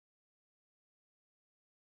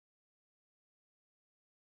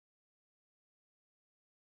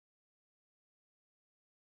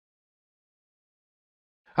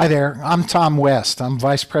Hi there, I'm Tom West. I'm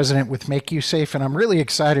Vice President with Make You Safe, and I'm really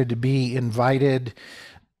excited to be invited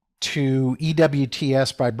to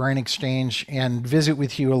EWTS by Brain Exchange and visit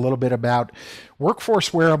with you a little bit about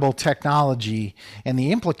workforce wearable technology and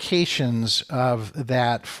the implications of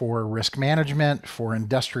that for risk management, for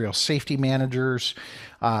industrial safety managers,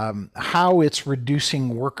 how it's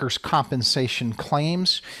reducing workers' compensation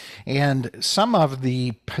claims, and some of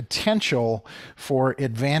the potential for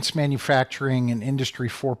advanced manufacturing and Industry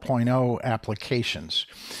 4.0 applications.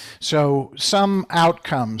 So, some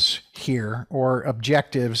outcomes here or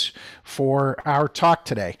objectives for our talk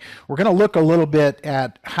today. We're going to look a little bit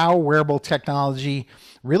at how wearable technology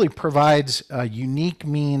really provides a unique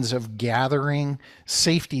means of gathering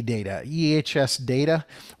safety data, EHS data,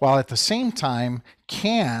 while at the same time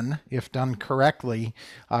can, if done correctly,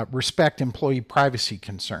 respect employee privacy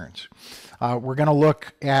concerns. We're going to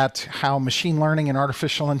look at how machine learning and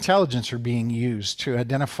artificial intelligence are being used to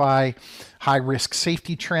identify high-risk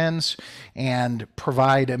safety trends and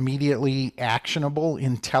provide immediately actionable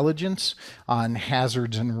intelligence on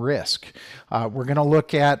hazards and risk. We're going to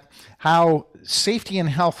look at how safety and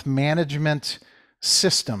health management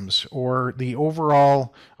systems or the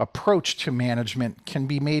overall approach to management can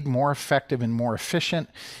be made more effective and more efficient,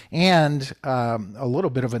 and a little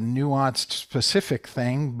bit of a nuanced specific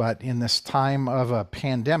thing, but in this time of a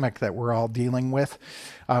pandemic that we're all dealing with,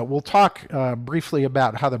 we'll talk briefly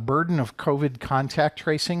about how the burden of COVID contact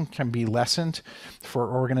tracing can be lessened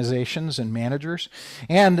for organizations and managers.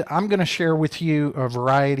 And I'm going to share with you a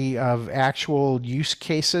variety of actual use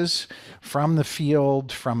cases from the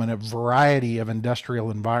field, from a variety of industrial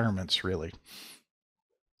environments, really.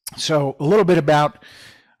 So a little bit about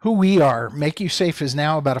who we are. Make You Safe is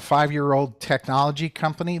now about a 5-year-old technology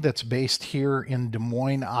company that's based here in Des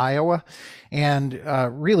Moines, Iowa. And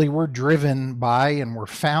really, we're driven by and we're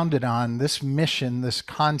founded on this mission, this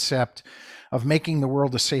concept of making the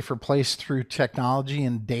world a safer place through technology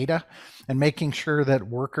and data, and making sure that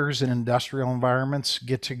workers in industrial environments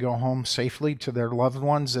get to go home safely to their loved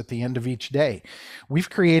ones at the end of each day. We've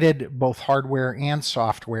created both hardware and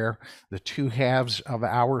software, the two halves of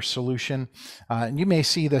our solution. And you may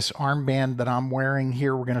see this armband that I'm wearing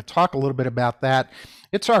here. We're going to talk a little bit about that.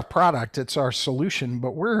 It's our product, it's our solution,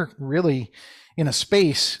 but we're really in a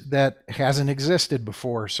space that hasn't existed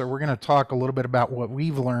before. So we're going to talk a little bit about what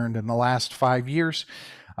we've learned in the last 5 years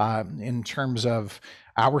in terms of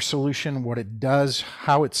our solution, what it does,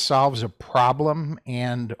 how it solves a problem,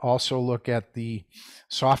 and also look at the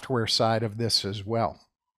software side of this as well.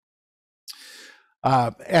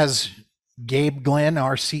 As Gabe Glenn,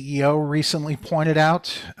 our CEO, recently pointed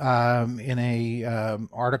out in a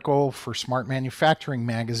article for Smart Manufacturing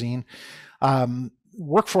magazine,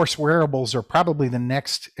 workforce wearables are probably the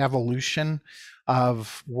next evolution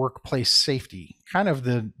of workplace safety, kind of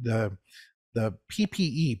the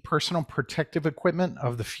PPE, personal protective equipment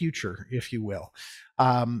of the future, if you will,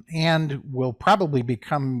 and will probably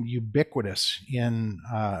become ubiquitous in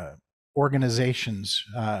organizations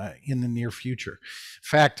in the near future. In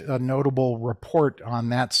fact, a notable report on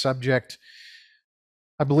that subject,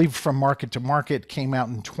 I believe from Market to Market, came out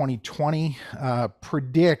in 2020,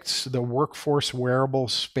 predicts the workforce wearable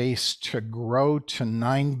space to grow to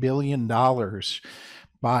 $9 billion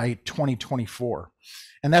by 2024.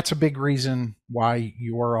 And that's a big reason why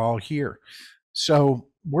you are all here. So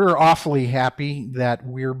we're awfully happy that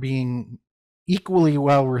we're being equally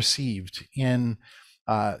well received in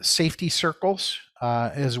safety circles,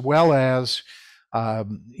 as well as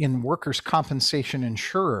in workers' compensation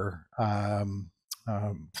insurer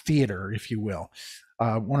theater, if you will.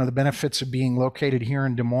 One of the benefits of being located here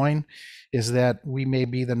in Des Moines is that we may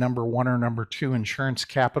be the number 1 or number 2 insurance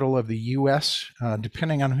capital of the U.S.,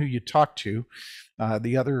 depending on who you talk to.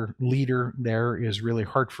 The other leader there is really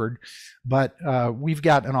Hartford, but we've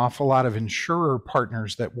got an awful lot of insurer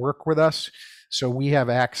partners that work with us. So we have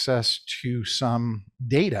access to some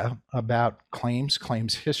data about claims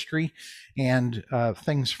history, and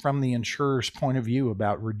things from the insurer's point of view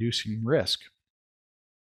about reducing risk.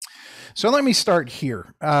 So let me start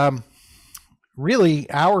here. Really,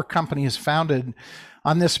 our company is founded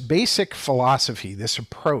on this basic philosophy, this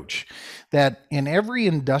approach that in every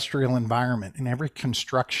industrial environment, in every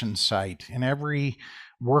construction site, in every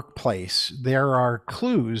workplace, there are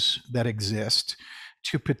clues that exist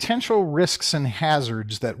to potential risks and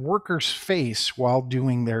hazards that workers face while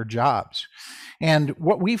doing their jobs. And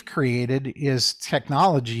what we've created is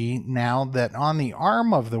technology now that on the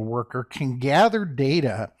arm of the worker can gather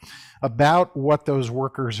data about what those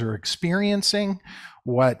workers are experiencing,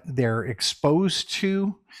 what they're exposed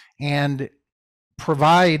to, and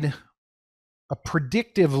provide a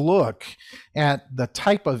predictive look at the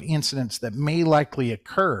type of incidents that may likely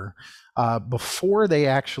occur before they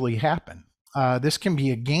actually happen. This can be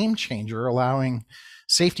a game changer, allowing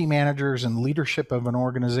safety managers and leadership of an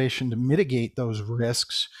organization to mitigate those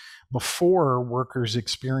risks before workers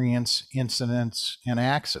experience incidents and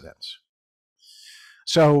accidents.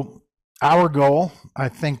 So our goal, I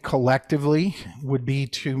think collectively, would be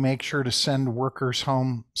to make sure to send workers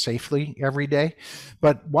home safely every day.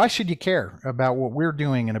 But why should you care about what we're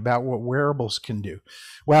doing and about what Wearables can do?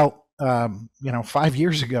 Well, 5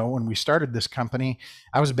 years ago when we started this company,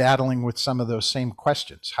 I was battling with some of those same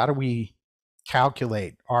questions. How do we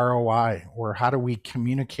calculate ROI, or how do we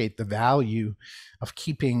communicate the value of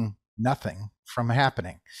keeping nothing from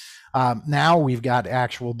happening? Now we've got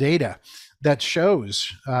actual data that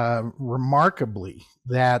shows remarkably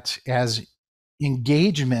that as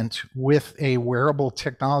engagement with a wearable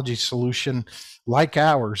technology solution like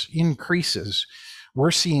ours increases,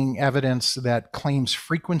 we're seeing evidence that claims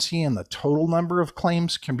frequency and the total number of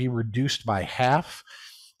claims can be reduced by half,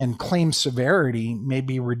 and claim severity may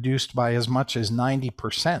be reduced by as much as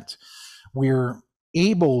 90%. We're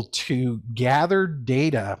able to gather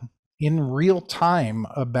data in real time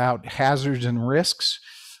about hazards and risks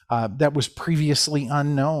that was previously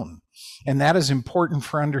unknown. And that is important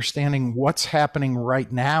for understanding what's happening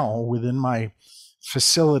right now within my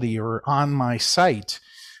facility or on my site,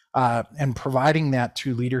 and providing that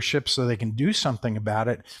to leadership so they can do something about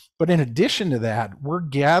it. But in addition to that, we're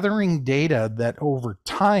gathering data that over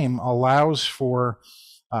time allows for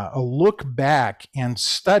a look back and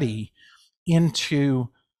study into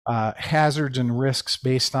hazards and risks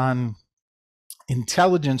based on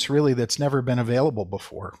intelligence really that's never been available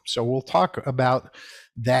before. So we'll talk about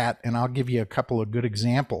that, and I'll give you a couple of good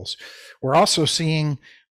examples. We're also seeing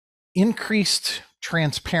increased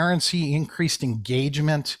transparency, increased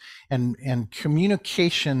engagement, and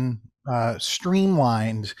communication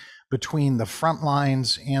streamlined between the front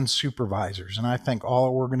lines and supervisors. And I think all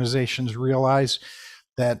organizations realize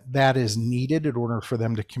that that is needed in order for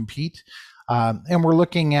them to compete. And we're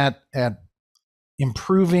looking at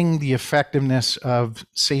improving the effectiveness of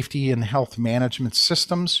safety and health management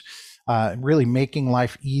systems, really making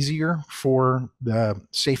life easier for the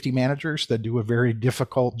safety managers that do a very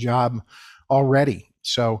difficult job already.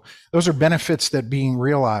 So those are benefits that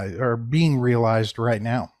are being realized right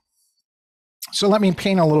now. So let me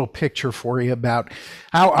paint a little picture for you about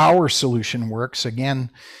how our solution works.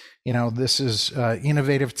 Again, this is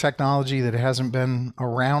innovative technology that hasn't been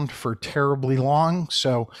around for terribly long.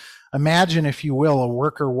 So imagine, if you will, a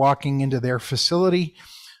worker walking into their facility,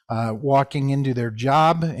 walking into their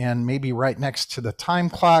job, and maybe right next to the time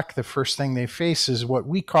clock, the first thing they face is what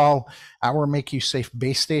we call our Make You Safe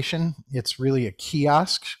base station. It's really a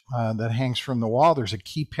kiosk that hangs from the wall. There's a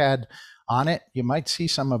keypad on it. You might see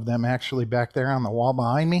some of them actually back there on the wall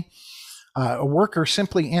behind me. A worker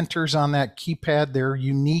simply enters on that keypad their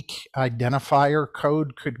unique identifier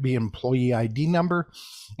code, could be employee ID number,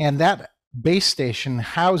 and that base station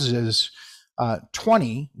houses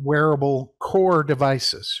 20 wearable core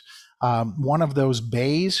devices. One of those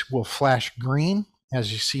bays will flash green,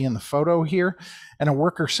 as you see in the photo here, and a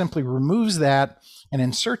worker simply removes that and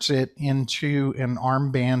inserts it into an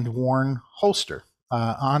armband worn holster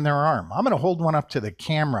on their arm. I'm going to hold one up to the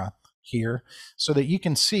camera here so that you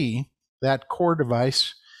can see that core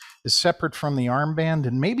device is separate from the armband,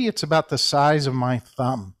 and maybe it's about the size of my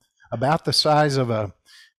thumb, about the size of a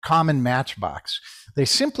common matchbox. They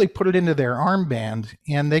simply put it into their armband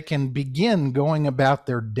and they can begin going about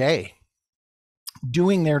their day,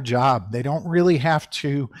 doing their job. They don't really have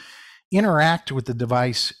to interact with the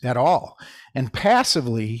device at all. And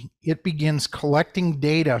passively, it begins collecting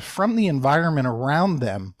data from the environment around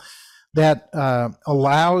them that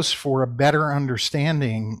allows for a better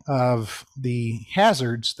understanding of the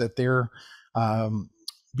hazards that they're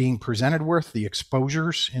being presented with, the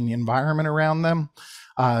exposures in the environment around them.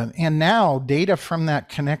 And now data from that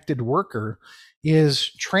connected worker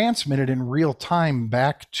is transmitted in real time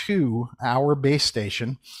back to our base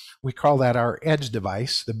station. We call that our edge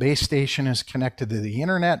device. The base station is connected to the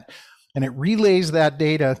internet, and it relays that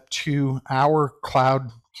data to our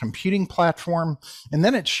cloud computing platform, and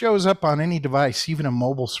then it shows up on any device, even a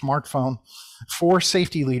mobile smartphone, for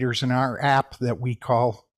safety leaders in our app that we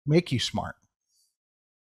call Make You Smart.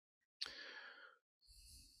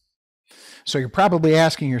 So you're probably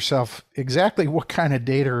asking yourself, exactly what kind of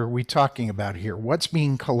data are we talking about here? What's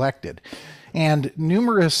being collected? And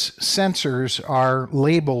numerous sensors are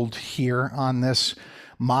labeled here on this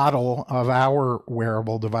model of our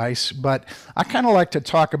wearable device, but I kind of like to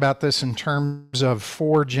talk about this in terms of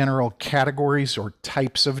 4 general categories or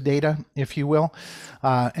types of data, if you will.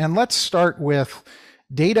 And let's start with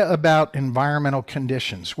data about environmental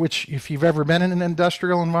conditions, which, if you've ever been in an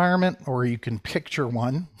industrial environment, or you can picture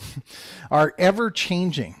one, are ever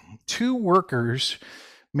changing. 2 workers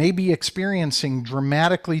may be experiencing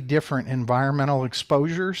dramatically different environmental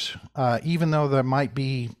exposures, even though they might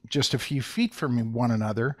be just a few feet from one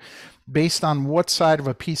another, based on what side of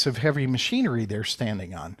a piece of heavy machinery they're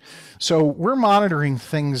standing on. So we're monitoring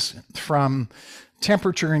things from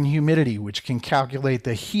temperature and humidity, which can calculate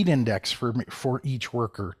the heat index for each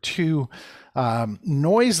worker, to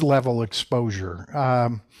noise level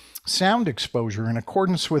exposure, sound exposure. In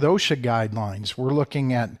accordance with OSHA guidelines, we're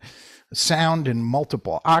looking at sound in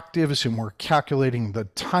multiple octaves, and we're calculating the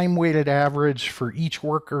time-weighted average for each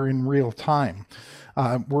worker in real time.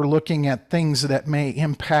 We're looking at things that may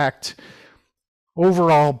impact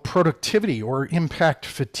overall productivity or impact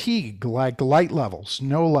fatigue, like light levels,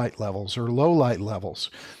 no light levels, or low light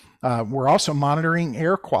levels. We're also monitoring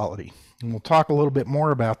air quality, and we'll talk a little bit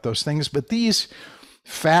more about those things, but these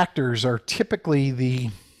factors are typically the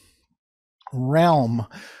realm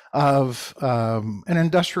of an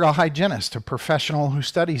industrial hygienist, a professional who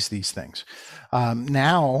studies these things.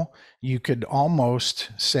 Now you could almost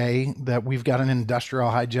say that we've got an industrial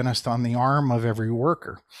hygienist on the arm of every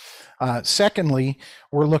worker. Secondly,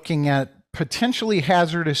 we're looking at potentially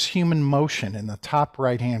hazardous human motion in the top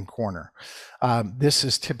right-hand corner. This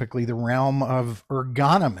is typically the realm of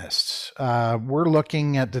ergonomists. We're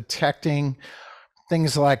looking at detecting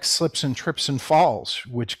things like slips and trips and falls,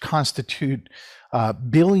 which constitute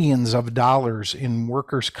billions of dollars in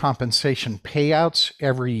workers' compensation payouts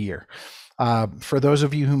every year. For those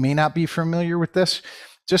of you who may not be familiar with this,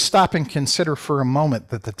 just stop and consider for a moment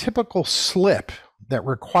that the typical slip that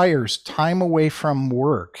requires time away from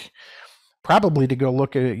work, probably to go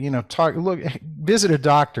look at, visit a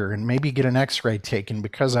doctor and maybe get an x-ray taken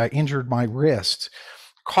because I injured my wrist,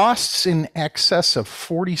 costs in excess of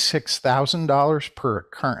 $46,000 per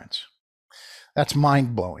occurrence. That's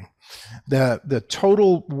mind-blowing. The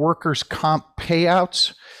total workers' comp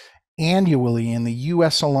payouts annually in the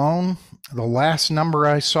US alone, the last number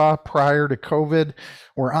I saw prior to COVID,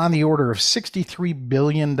 were on the order of $63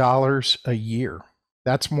 billion a year.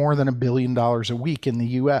 That's more than $1 billion a week in the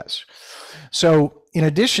US. So in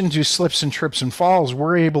addition to slips and trips and falls,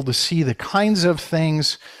 we're able to see the kinds of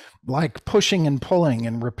things like pushing and pulling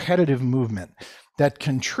and repetitive movement that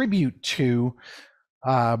contribute to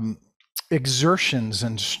exertions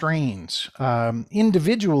and strains.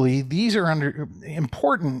 Individually, these are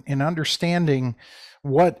important in understanding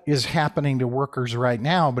what is happening to workers right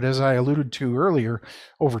now. But as I alluded to earlier,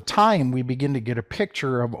 over time, we begin to get a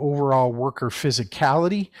picture of overall worker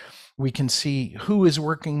physicality. We can see who is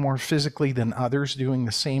working more physically than others doing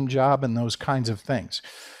the same job and those kinds of things.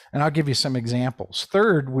 And I'll give you some examples.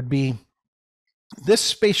 Third would be this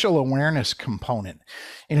spatial awareness component.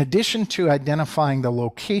 In addition to identifying the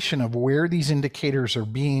location of where these indicators are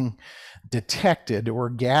being detected or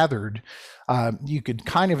gathered, you could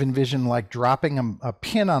kind of envision like dropping a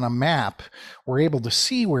pin on a map. We're able to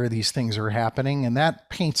see where these things are happening, and that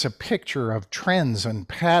paints a picture of trends and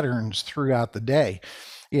patterns throughout the day.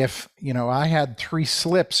 If I had 3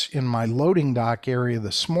 slips in my loading dock area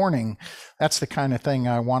this morning, that's the kind of thing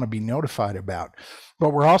I want to be notified about. But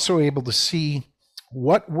we're also able to see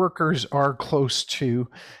what workers are close to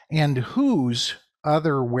and whose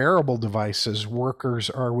other wearable devices workers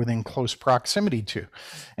are within close proximity to.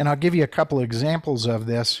 And I'll give you a couple of examples of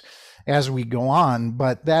this as we go on,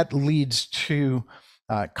 but that leads to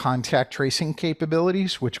contact tracing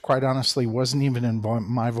capabilities, which quite honestly wasn't even in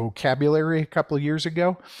my vocabulary a couple of years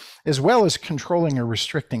ago, as well as controlling or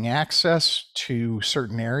restricting access to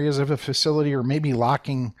certain areas of a facility, or maybe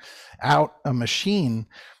locking out a machine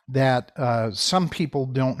that some people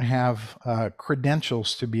don't have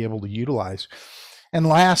credentials to be able to utilize. And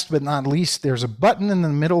last but not least, there's a button in the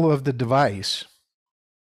middle of the device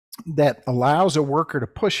that allows a worker to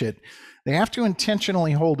push it. They have to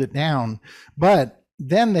intentionally hold it down, but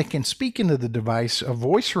then they can speak into the device. A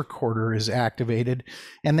voice recorder is activated,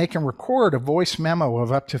 and they can record a voice memo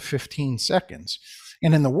of up to 15 seconds.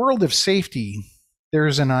 And in the world of safety,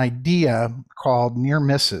 there's an idea called near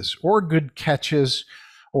misses, or good catches,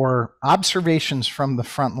 or observations from the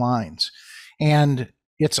front lines. And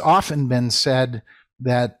it's often been said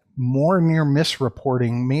that more near miss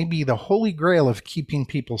reporting may be the holy grail of keeping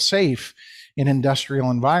people safe in industrial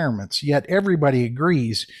environments. Yet everybody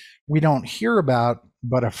agrees we don't hear about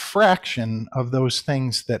but a fraction of those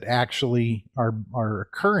things that actually are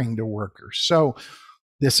occurring to workers. So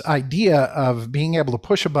this idea of being able to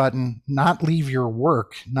push a button, not leave your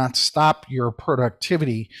work, not stop your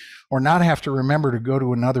productivity, or not have to remember to go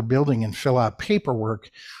to another building and fill out paperwork,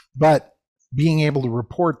 but being able to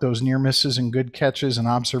report those near misses and good catches and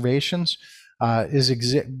observations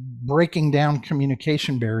is breaking down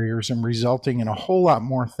communication barriers and resulting in a whole lot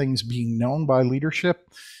more things being known by leadership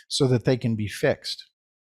so that they can be fixed.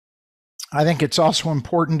 I think it's also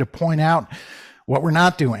important to point out what we're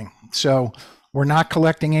not doing. So we're not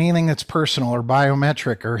collecting anything that's personal or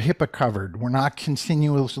biometric or HIPAA covered. We're not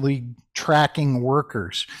continuously tracking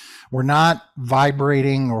workers. We're not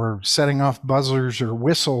vibrating or setting off buzzers or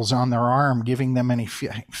whistles on their arm, giving them any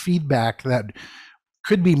feedback that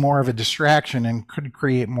could be more of a distraction and could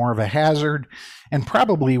create more of a hazard, and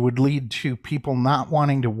probably would lead to people not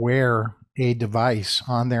wanting to wear a device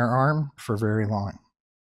on their arm for very long.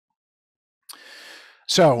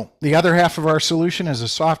 So the other half of our solution is a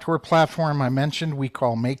software platform I mentioned we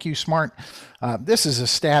call MakeYouSmart. This is a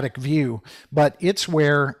static view, but it's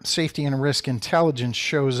where safety and risk intelligence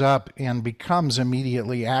shows up and becomes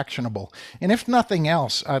immediately actionable. And if nothing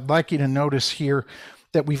else, I'd like you to notice here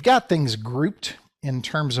that we've got things grouped in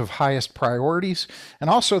terms of highest priorities, and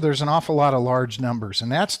also there's an awful lot of large numbers,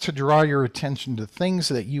 and that's to draw your attention to things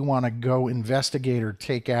that you want to go investigate or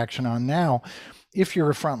take action on now if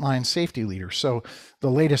you're a frontline safety leader. So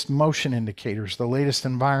the latest motion indicators, the latest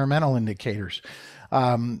environmental indicators,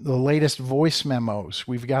 the latest voice memos.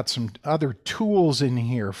 We've got some other tools in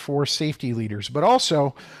here for safety leaders, but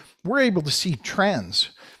also we're able to see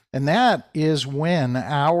trends. And that is when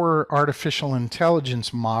our artificial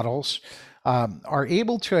intelligence models are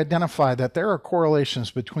able to identify that there are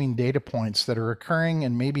correlations between data points that are occurring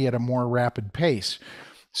and maybe at a more rapid pace.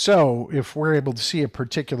 So if we're able to see a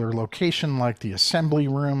particular location like the assembly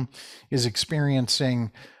room is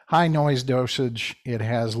experiencing high noise dosage, it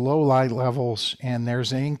has low light levels, and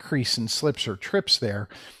there's an increase in slips or trips there,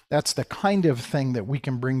 that's the kind of thing that we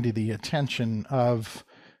can bring to the attention of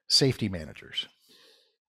safety managers.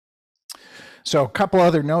 So a couple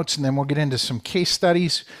other notes, and then we'll get into some case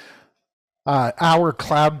studies. Our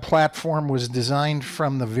cloud platform was designed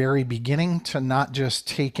from the very beginning to not just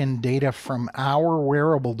take in data from our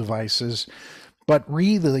wearable devices, but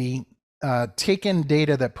really take in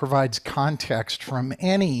data that provides context from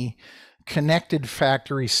any connected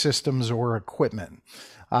factory systems or equipment.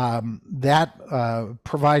 That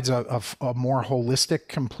provides a more holistic,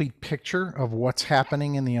 complete picture of what's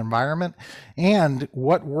happening in the environment and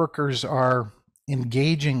what workers are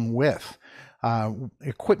engaging with.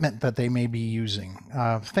 Equipment that they may be using.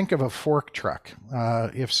 Think of a fork truck.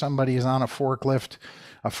 If somebody is on a fork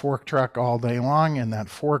truck all day long, and that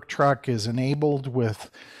fork truck is enabled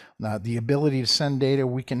with the ability to send data,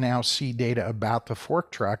 we can now see data about the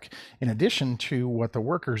fork truck in addition to what the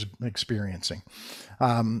worker's experiencing.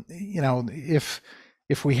 If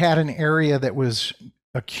we had an area that was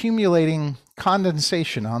accumulating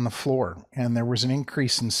condensation on the floor and there was an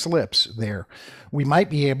increase in slips there, we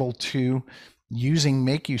might be able to, using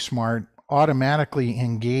MakeYouSmart, automatically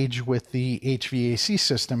engage with the HVAC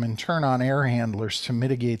system and turn on air handlers to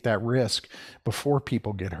mitigate that risk before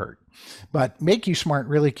people get hurt. But MakeYouSmart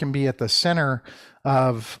really can be at the center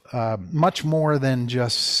of much more than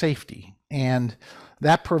just safety, and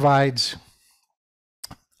that provides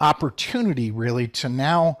opportunity really to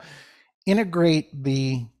now integrate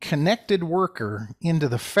the connected worker into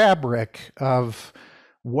the fabric of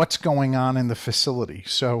what's going on in the facility.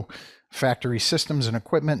 So factory systems and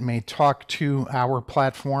equipment may talk to our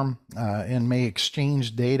platform and may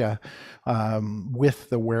exchange data with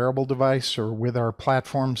the wearable device or with our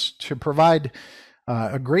platforms to provide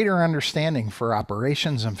a greater understanding for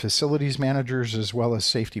operations and facilities managers as well as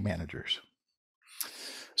safety managers.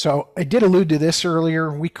 So I did allude to this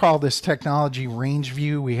earlier. We call this technology range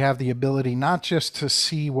view. We have the ability not just to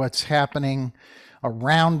see what's happening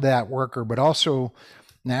around that worker, but also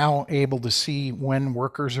now able to see when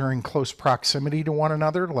workers are in close proximity to one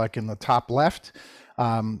another, like in the top left.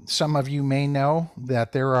 Some of you may know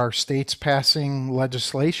that there are states passing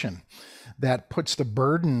legislation that puts the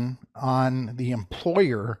burden on the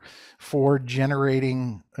employer for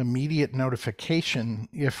generating immediate notification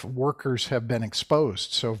if workers have been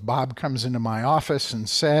exposed. So if Bob comes into my office and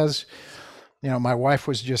says, my wife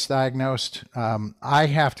was just diagnosed, I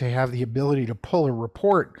have to have the ability to pull a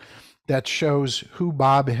report that shows who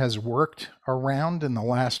Bob has worked around in the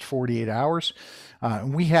last 48 hours.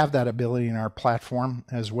 We have that ability in our platform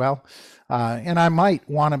as well. And I might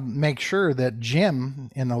want to make sure that Jim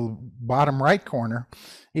in the bottom right corner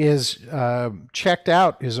is checked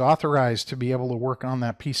out, is authorized to be able to work on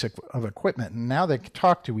that piece of equipment. And now they can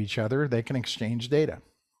talk to each other, they can exchange data.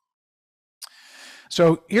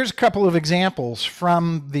 So here's a couple of examples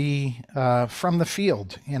from the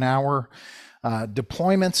field in our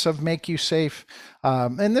deployments of Make You Safe.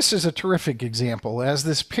 And this is a terrific example. As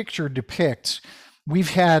this picture depicts,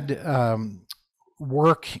 we've had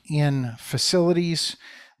work in facilities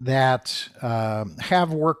that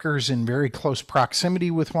have workers in very close proximity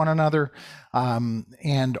with one another,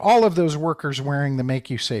 and all of those workers wearing the Make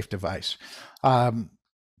You Safe device.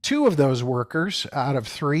 2 of those workers out of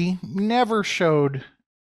 3 never showed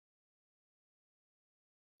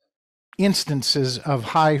instances of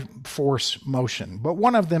high force motion, but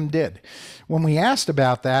one of them did. When we asked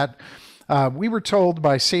about that, we were told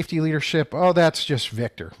by safety leadership, oh, that's just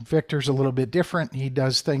Victor. Victor's a little bit different. He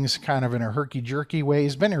does things kind of in a herky-jerky way.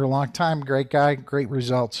 He's been here a long time, great guy, great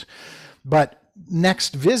results. But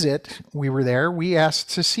next visit, we were there, we asked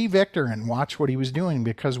to see Victor and watch what he was doing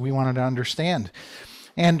because we wanted to understand.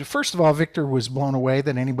 And first of all, Victor was blown away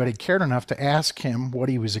that anybody cared enough to ask him what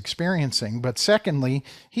he was experiencing. But secondly,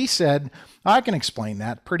 he said, I can explain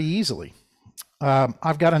that pretty easily.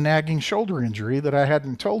 I've got a nagging shoulder injury that I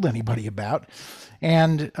hadn't told anybody about,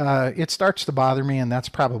 and it starts to bother me, and that's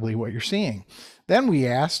probably what you're seeing. Then we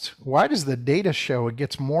asked, why does the data show it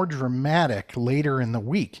gets more dramatic later in the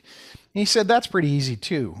week? He said, that's pretty easy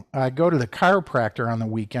too. I go to the chiropractor on the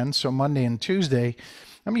weekend, so Monday and Tuesday,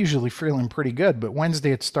 I'm usually feeling pretty good, but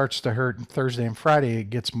Wednesday it starts to hurt, and Thursday and Friday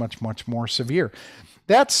it gets much, much more severe.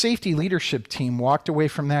 That safety leadership team walked away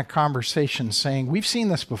from that conversation saying, we've seen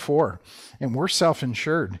this before, and we're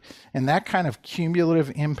self-insured. And that kind of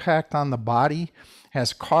cumulative impact on the body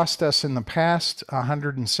has cost us in the past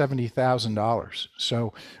 $170,000.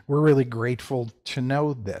 So we're really grateful to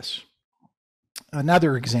know this.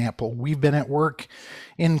 Another example, we've been at work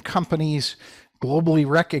in companies, globally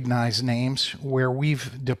recognized names, where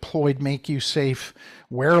we've deployed Make You Safe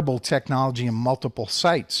wearable technology in multiple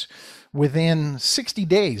sites. Within 60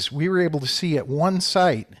 days, we were able to see at one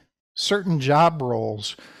site, certain job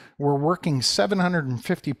roles were working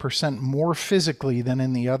 750% more physically than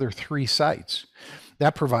in the other 3 sites.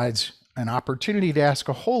 That provides an opportunity to ask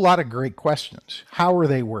a whole lot of great questions. How are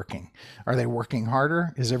they working? Are they working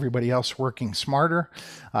harder? Is everybody else working smarter?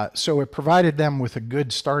 So it provided them with a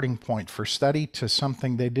good starting point for study to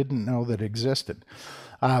something they didn't know that existed.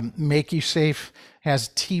 Make You Safe has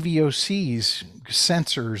TVOCs,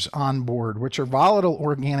 sensors on board, which are volatile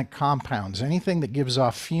organic compounds, anything that gives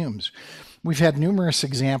off fumes. We've had numerous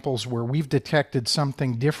examples where we've detected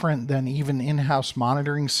something different than even in-house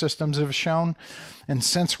monitoring systems have shown. And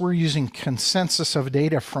since we're using consensus of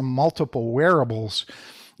data from multiple wearables,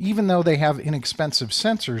 even though they have inexpensive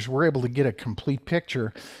sensors, we're able to get a complete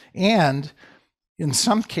picture. And in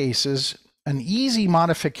some cases, an easy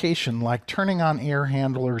modification like turning on air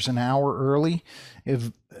handlers an hour early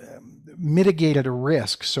mitigated a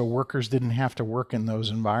risk so workers didn't have to work in those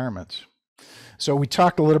environments. So we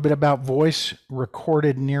talked a little bit about voice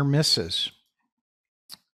recorded near misses.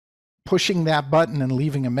 Pushing that button and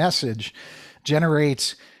leaving a message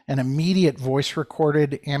generates an immediate voice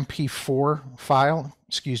recorded MP3 file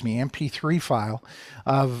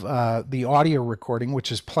of the audio recording,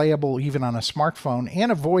 which is playable even on a smartphone,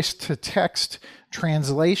 and a voice to text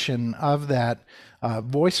translation of that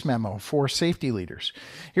voice memo for safety leaders.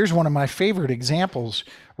 Here's one of my favorite examples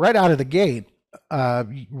right out of the gate.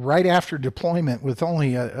 Right after deployment, with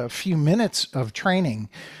only a few minutes of training,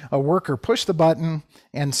 a worker pushed the button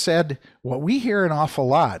and said, what we hear an awful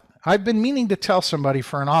lot, I've been meaning to tell somebody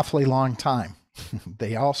for an awfully long time.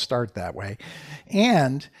 They all start that way.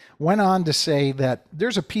 And went on to say that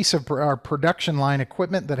there's a piece of our production line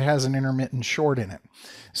equipment that has an intermittent short in it.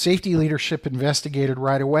 Safety leadership investigated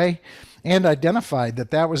right away and identified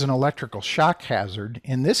that that was an electrical shock hazard.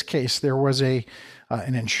 In this case, there was an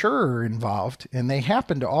insurer involved, and they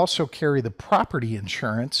happened to also carry the property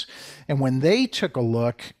insurance. And when they took a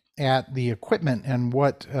look at the equipment and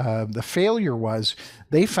what the failure was,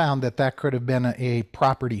 they found that that could have been a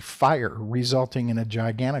property fire, resulting in a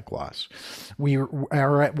gigantic loss. We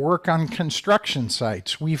are at work on construction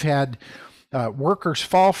sites. We've had workers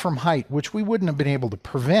fall from height, which we wouldn't have been able to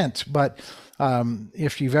prevent, but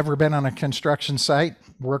if you've ever been on a construction site,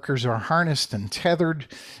 workers are harnessed and tethered,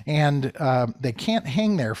 and they can't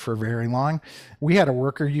hang there for very long. We had a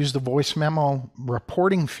worker use the voice memo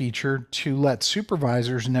reporting feature to let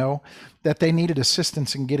supervisors know that they needed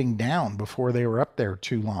assistance in getting down before they were up there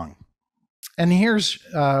too long. And here's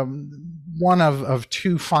one of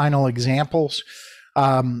 2 final examples.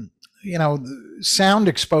 Sound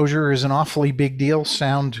exposure is an awfully big deal.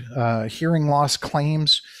 Sound hearing loss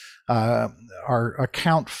claims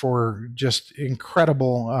account for just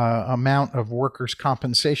incredible amount of workers'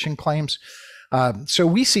 compensation claims. So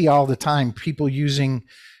we see all the time people using,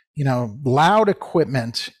 loud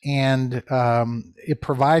equipment, and it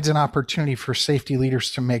provides an opportunity for safety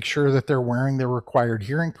leaders to make sure that they're wearing their required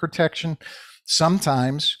hearing protection.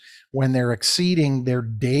 Sometimes when they're exceeding their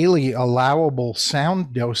daily allowable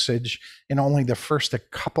sound dosage in only the first a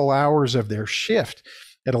couple hours of their shift,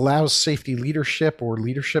 it allows safety leadership or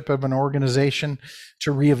leadership of an organization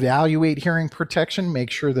to reevaluate hearing protection,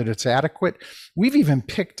 make sure that it's adequate. We've even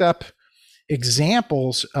picked up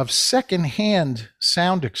examples of secondhand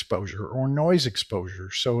sound exposure or noise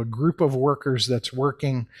exposure. So a group of workers that's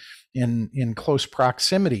working in close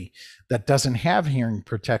proximity that doesn't have hearing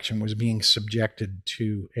protection was being subjected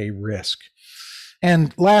to a risk.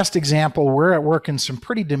 And last example, we're at work in some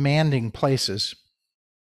pretty demanding places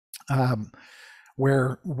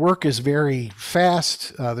where work is very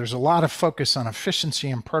fast. There's a lot of focus on efficiency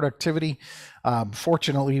and productivity.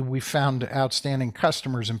 Fortunately, we found outstanding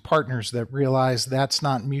customers and partners that realize that's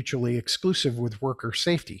not mutually exclusive with worker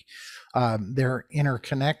safety. They're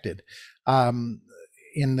interconnected.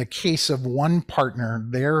 In the case of one partner,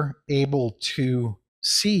 they're able to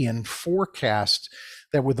see and forecast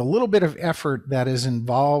that with a little bit of effort that is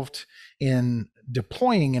involved in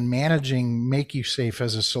deploying and managing Make You Safe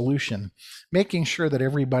as a solution, making sure that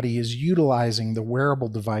everybody is utilizing the wearable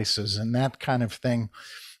devices and that kind of thing,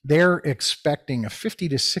 they're expecting a 50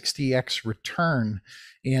 to 60x return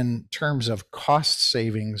in terms of cost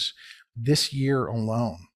savings this year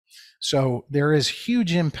alone. So there is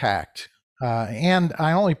huge impact. And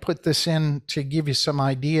I only put this in to give you some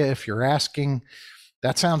idea if you're asking,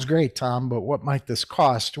 that sounds great, Tom, but what might this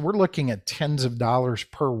cost? We're looking at tens of dollars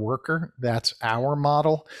per worker. That's our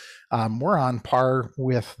model. We're on par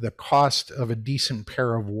with the cost of a decent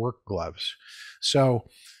pair of work gloves. So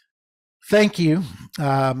thank you.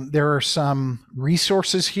 There are some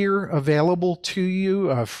resources here available to you,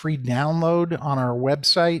 a free download on our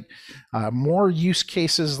website. More use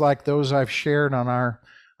cases like those I've shared on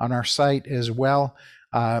our site as well.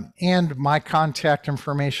 And my contact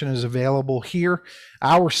information is available here.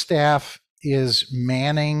 Our staff is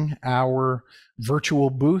manning our virtual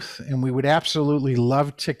booth, and we would absolutely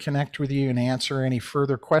love to connect with you and answer any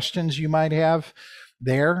further questions you might have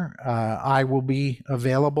there. I will be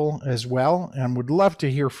available as well and would love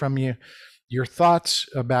to hear from you, your thoughts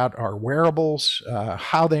about our wearables,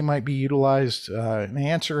 how they might be utilized, and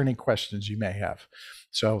answer any questions you may have.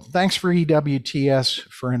 So thanks for EWTS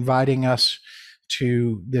for inviting us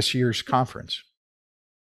to this year's conference.